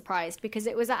really surprised because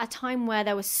it was at a time where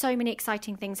there were so many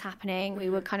exciting things happening.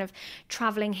 We were kind of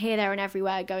traveling here, there and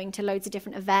everywhere, going to loads of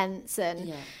different events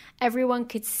and everyone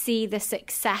could see the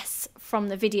success from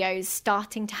the videos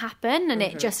starting to happen, and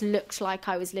it just looked like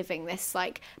I was living this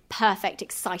like perfect,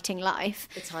 exciting life.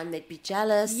 The time they'd be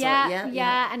jealous.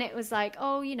 Yeah. And it was like,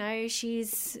 oh, you know,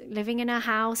 she's living in her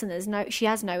house and she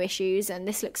has no issues and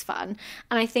this looks fun.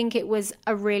 And I think it was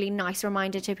a really nice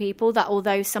reminder to people that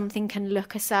although something can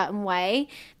look a certain way,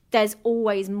 there's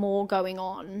always more going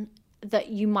on that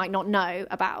you might not know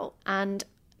about. And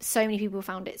so many people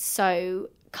found it so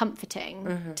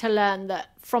comforting to learn that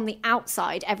from the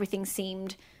outside everything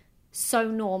seemed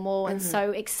so normal and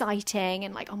so exciting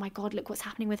and like, oh my God, look what's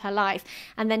happening with her life.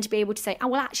 And then to be able to say, oh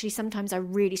well, actually sometimes I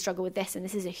really struggle with this and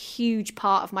this is a huge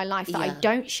part of my life that I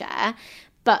don't share,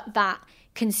 but that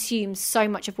consumes so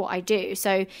much of what I do.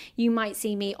 So you might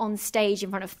see me on stage in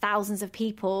front of thousands of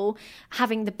people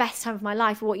having the best time of my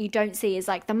life, but what you don't see is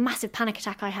like the massive panic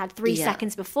attack I had 3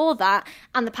 seconds before that,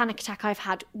 and the panic attack I've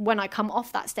had when I come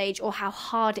off that stage, or how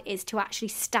hard it is to actually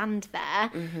stand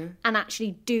there and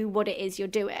actually do what it is you're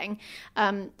doing.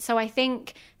 So I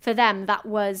think for them that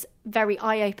was very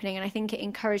eye-opening, and I think it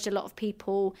encouraged a lot of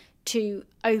people to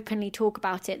openly talk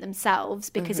about it themselves,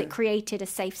 because it created a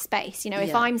safe space. You know,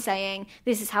 if I'm saying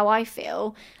this is how I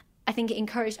feel, I think it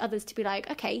encouraged others to be like,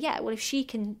 okay, yeah, well, if she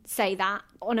can say that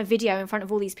on a video in front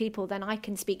of all these people, then I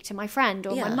can speak to my friend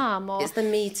or my mum. Or it's the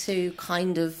Me Too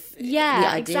kind of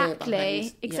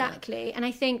exactly. And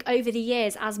I think over the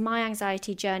years, as my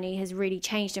anxiety journey has really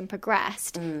changed and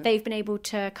progressed, they've been able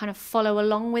to kind of follow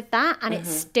along with that, and it's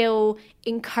still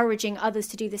encouraging others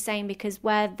to do the same, because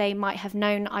where they might have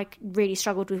known I really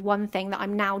struggled with one thing that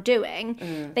I'm now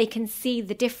doing, they can see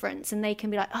the difference and they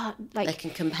can be like, oh, like they can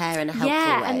compare in a helpful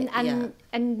way.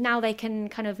 And now they can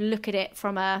kind of look at it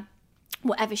from a,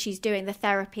 whatever she's doing, the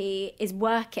therapy is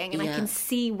working, and I can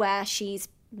see where she's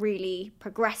really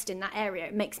progressed in that area.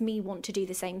 It makes me want to do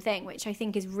the same thing, which I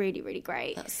think is really, really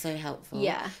great. That's so helpful.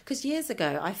 Yeah. Because years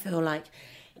ago, I feel like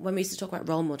when we used to talk about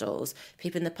role models,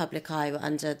 people in the public eye were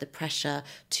under the pressure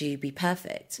to be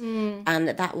perfect. And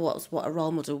that was what a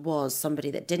role model was, somebody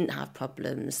that didn't have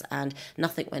problems and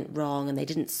nothing went wrong and they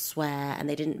didn't swear and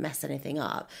they didn't mess anything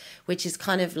up, which is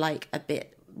kind of like a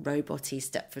bit robot-y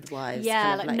Stepford Wives.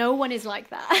 Yeah, like no one is like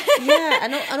that.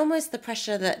 and almost the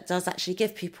pressure that does actually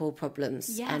give people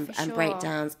problems and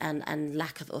breakdowns and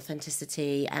lack of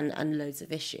authenticity and loads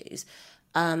of issues.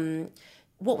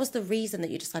 What was the reason that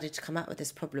you decided to come out with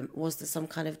this problem? Was there some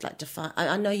kind of like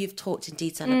I know you've talked in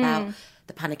detail about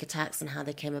the panic attacks and how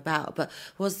they came about, but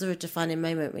was there a defining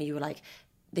moment where you were like,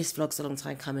 this vlog's a long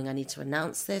time coming, I need to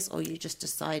announce this, or you just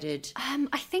decided?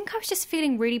 I think I was just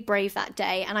feeling really brave that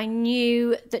day, and I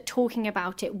knew that talking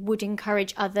about it would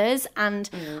encourage others, and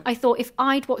I thought if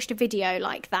I'd watched a video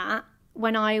like that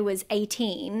when I was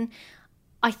 18,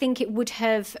 I think it would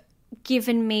have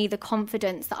given me the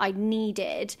confidence that I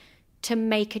needed to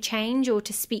make a change or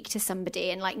to speak to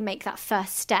somebody and like make that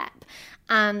first step.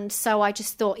 And so I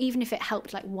just thought, even if it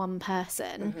helped like one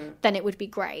person, then it would be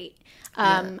great.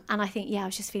 And I think, I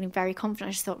was just feeling very confident.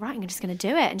 I just thought, right, I'm just going to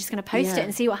do it and just going to post it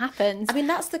and see what happens. I mean,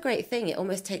 that's the great thing. It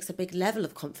almost takes a big level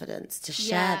of confidence to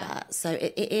share that. So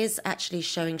it is actually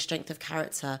showing strength of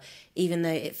character, even though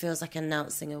it feels like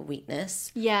announcing a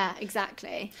weakness. Yeah,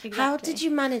 exactly. How did you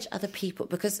manage other people?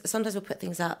 Because sometimes we'll put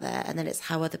things out there and then it's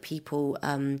how other people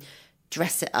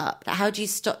dress it up. How do you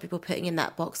stop people putting in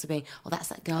that box of being, oh, that's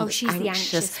that girl that's she's anxious. The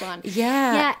anxious one.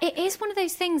 Yeah, it is one of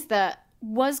those things that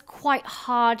was quite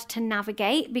hard to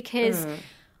navigate, because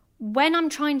when I'm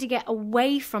trying to get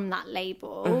away from that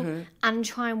label and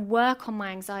try and work on my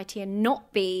anxiety and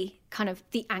not be kind of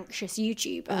the anxious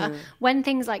YouTuber, when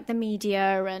things like the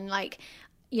media and like,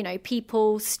 you know,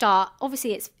 people start,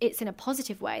 obviously it's in a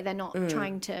positive way. They're not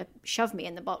trying to shove me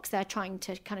in the box. They're trying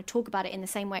to kind of talk about it in the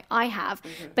same way I have.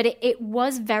 But it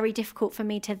was very difficult for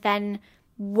me to then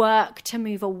work to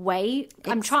move away.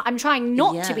 I'm trying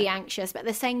not to be anxious, but at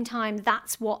the same time,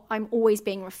 that's what I'm always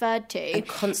being referred to. And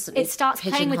constantly it starts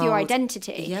playing with your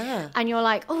identity. Yeah. And you're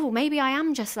like, oh, maybe I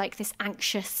am just like this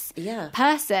anxious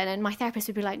person. And my therapist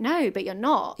would be like, no, but you're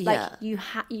not. Like you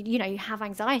have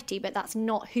anxiety, but that's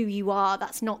not who you are.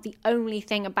 That's not the only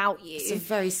thing about you. It's a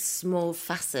very small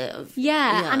facet of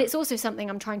and it's also something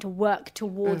I'm trying to work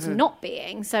towards not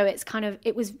being. So it's kind of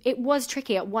it was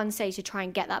tricky at one stage to try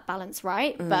and get that balance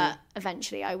right. But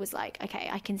eventually I was like, okay,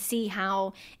 I can see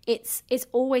how it's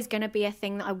always going to be a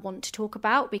thing that I want to talk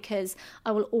about, because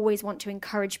I will always want to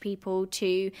encourage people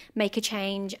to make a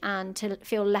change and to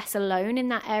feel less alone in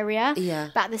that area.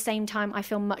 But at the same time, I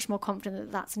feel much more confident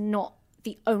that that's not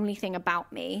the only thing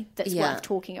about me that's worth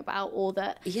talking about, or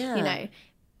that, you know,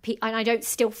 and I don't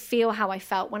still feel how I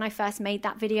felt when I first made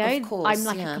that video. Of course, I'm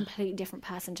like a completely different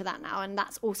person to that now, and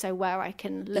that's also where I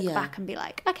can look back and be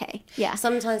like, okay, yeah.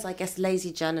 Sometimes I guess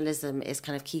lazy journalism is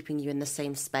kind of keeping you in the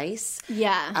same space.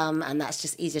 Yeah. And that's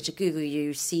just easier to Google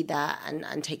you, see that,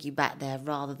 and take you back there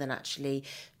rather than actually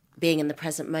being in the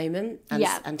present moment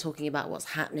and talking about what's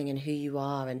happening and who you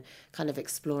are and kind of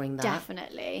exploring that.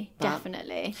 Definitely.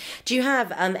 Do you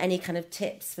have any kind of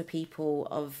tips for people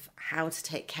of how to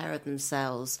take care of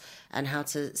themselves and how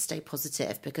to stay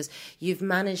positive? Because you've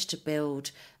managed to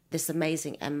build this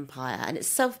amazing empire and it's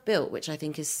self-built, which I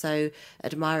think is so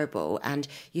admirable, and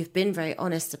you've been very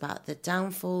honest about the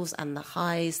downfalls and the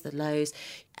highs, the lows,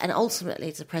 and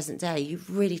ultimately to present day you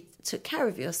really took care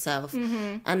of yourself.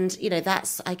 And you know,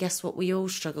 that's I guess what we all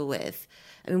struggle with.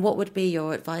 I mean, what would be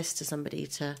your advice to somebody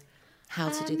to how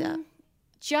to do that?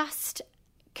 Just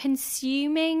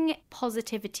consuming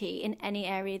positivity in any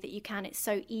area that you can. It's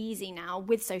so easy now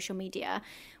with social media,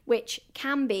 which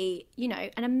can be, you know,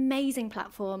 an amazing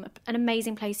platform, an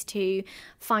amazing place to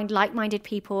find like-minded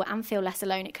people and feel less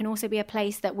alone. It can also be a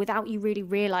place that, without you really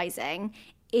realizing,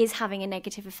 is having a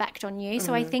negative effect on you.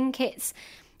 So I think it's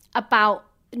about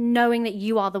knowing that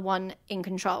you are the one in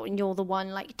control and you're the one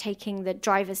like taking the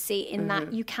driver's seat in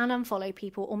that you can unfollow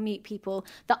people or mute people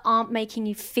that aren't making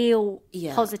you feel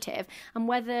positive. And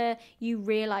whether you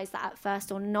realize that at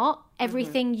first or not,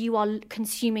 everything you are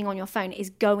consuming on your phone is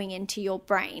going into your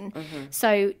brain.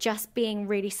 So just being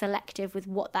really selective with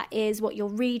what that is, what you're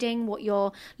reading, what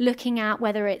you're looking at,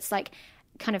 whether it's like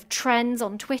kind of trends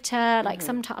on Twitter, like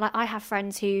sometimes like I have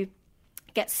friends who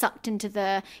get sucked into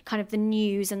the kind of the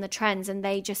news and the trends, and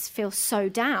they just feel so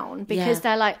down because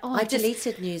they're like, oh, I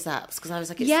deleted news apps because I was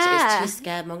like, it's too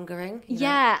scaremongering.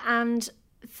 And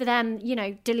for them, you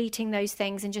know, deleting those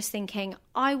things and just thinking,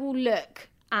 I will look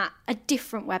at a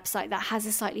different website that has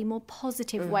a slightly more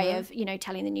positive way of, you know,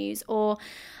 telling the news, or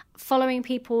following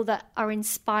people that are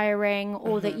inspiring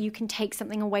or that you can take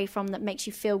something away from that makes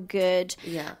you feel good,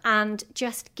 and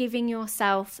just giving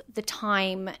yourself the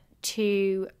time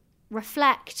to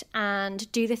reflect and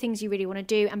do the things you really want to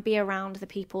do and be around the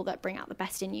people that bring out the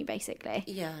best in you, basically.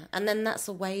 Yeah, and then that's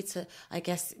a way to, I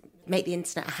guess, make the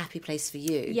internet a happy place for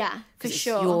you. Yeah, for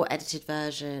sure. It's your edited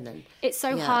version. And it's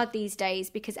so hard these days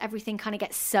because everything kind of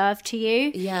gets served to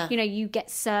you. Yeah. You know, you get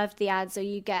served the ads, or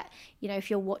you get, you know, if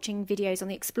you're watching videos on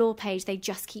the Explore page, they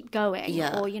just keep going.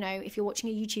 Yeah. Or, you know, if you're watching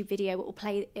a YouTube video,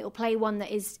 it will play one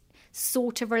that is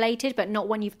sort of related, but not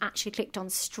one you've actually clicked on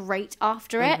straight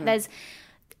after it.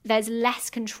 There's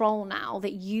less control now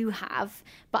that you have,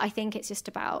 but I think it's just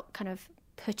about kind of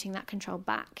putting that control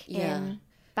back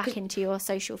into your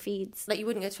social feeds. Like, you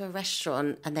wouldn't go to a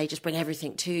restaurant and they just bring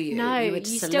everything to you. No, you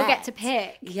still get to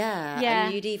pick. Yeah,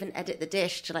 and you'd even edit the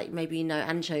dish to, like, maybe, you know,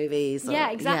 anchovies. Or,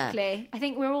 exactly. I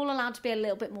think we're all allowed to be a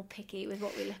little bit more picky with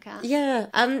what we look at. Yeah.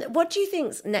 What do you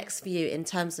think's next for you in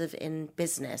terms of in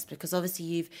business? Because obviously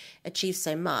you've achieved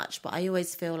so much, but I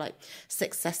always feel like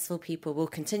successful people will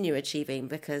continue achieving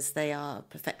because they are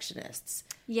perfectionists.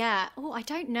 Yeah. Oh, I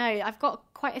don't know. I've got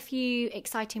quite a few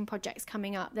exciting projects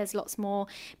coming up. There's lots more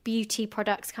beauty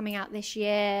products coming out this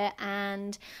year.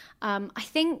 And I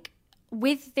think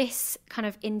with this kind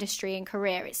of industry and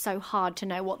career, it's so hard to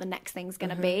know what the next thing's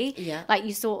going to be. Yeah. Like,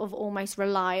 you sort of almost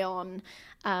rely on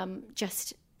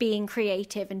just being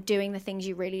creative and doing the things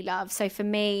you really love. So for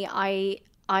me,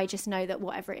 I just know that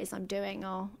whatever it is I'm doing,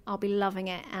 I'll be loving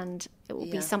it, and it will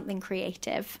be something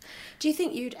creative. Do you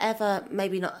think you'd ever,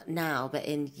 maybe not now, but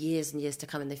in years and years to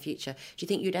come in the future, do you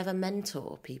think you'd ever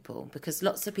mentor people? Because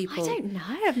lots of people... I don't know.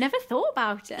 I've never thought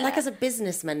about it. Like, as a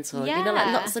business mentor, you know,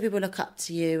 like lots of people look up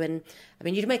to you, and I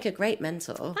mean, you'd make a great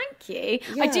mentor. Thank you.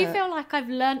 Yeah. I do feel like I've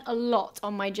learned a lot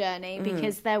on my journey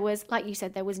because there was, like you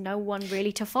said, there was no one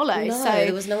really to follow. No, so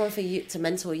there was no one for you to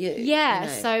mentor you. Yeah, you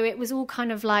know? So it was all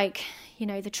kind of like, you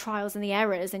know, the trials and the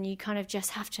errors, and you kind of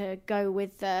just have to go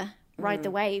with ride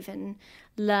the wave and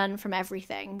learn from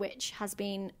everything, which has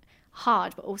been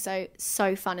hard but also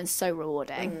so fun and so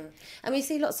rewarding. And we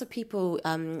see lots of people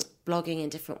blogging in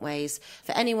different ways.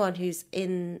 For anyone who's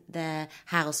in their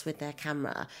house with their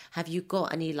camera, have you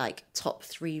got any like top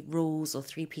 3 rules or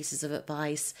 3 pieces of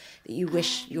advice that you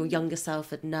wish your younger self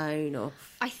had known? Or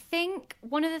I think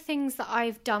one of the things that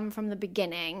I've done from the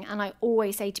beginning, and I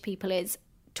always say to people, is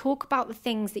talk about the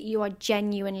things that you are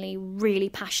genuinely really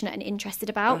passionate and interested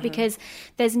about, because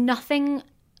there's nothing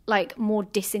like more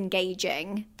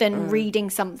disengaging than reading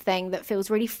something that feels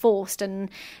really forced and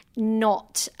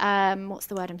not what's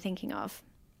the word I'm thinking of?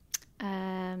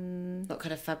 not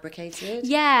kind of fabricated?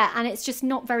 Yeah, and it's just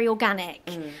not very organic.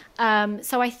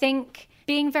 So I think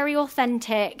being very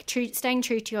authentic, staying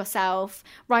true to yourself,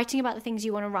 writing about the things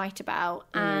you want to write about,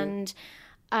 and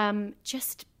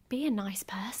just be a nice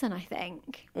person, I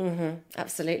think.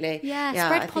 Absolutely. Yeah,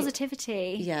 spread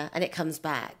positivity. And it comes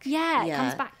back. Yeah, it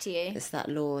comes back to you. It's that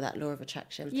law of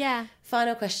attraction. Yeah.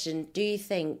 Final question. Do you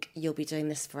think you'll be doing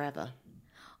this forever?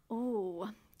 Oh,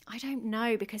 I don't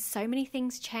know, because so many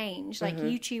things change. Like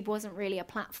YouTube wasn't really a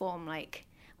platform. Like,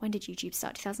 when did YouTube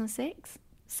start? 2006?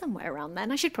 Somewhere around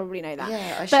then. I should probably know that.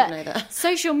 Yeah, I should know that.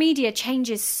 Social media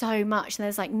changes so much, and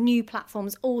there's like new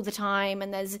platforms all the time,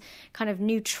 and there's kind of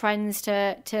new trends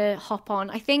to hop on.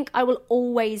 I think I will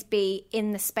always be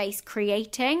in the space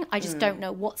creating. I just don't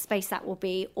know what space that will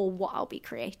be or what I'll be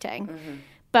creating.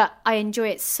 But I enjoy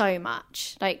it so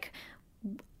much. Like,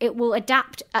 it will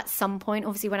adapt at some point.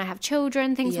 Obviously, when I have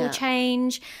children, things will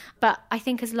change. But I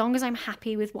think as long as I'm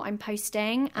happy with what I'm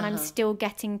posting and I'm still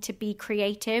getting to be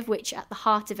creative, which at the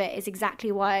heart of it is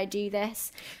exactly why I do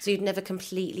this. So you'd never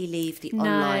completely leave the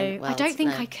online world? I don't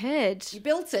think I could. You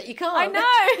built it. You can't. I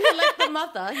know. You're like the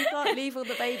mother. You can't leave all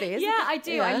the babies. Yeah, I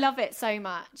do. I love it so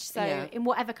much. So in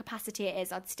whatever capacity it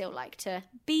is, I'd still like to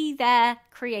be there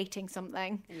creating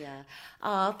something. Yeah.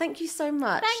 Oh, thank you so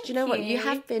much. Thank Do you know what? you. You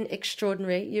have been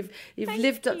extraordinary. You've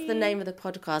lived up to the name of the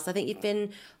podcast. I think you've been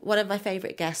one of my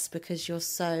favourite guests because you're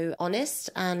so honest,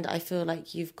 and I feel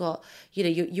like you've got,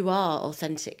 you are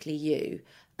authentically you,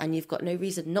 and you've got no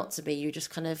reason not to be. You're just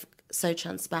kind of so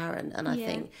transparent, and I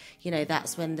think,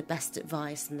 that's when the best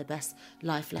advice and the best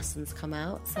life lessons come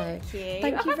out. So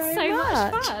thank you very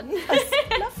much. Much fun. That's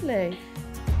lovely.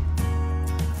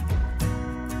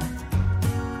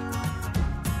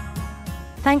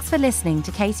 Thanks for listening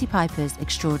to Katie Piper's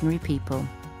Extraordinary People.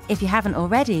 If you haven't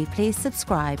already, please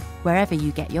subscribe wherever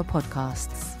you get your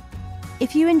podcasts.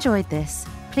 If you enjoyed this,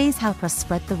 please help us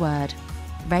spread the word.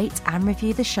 Rate and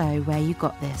review the show where you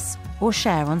got this, or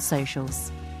share on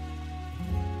socials.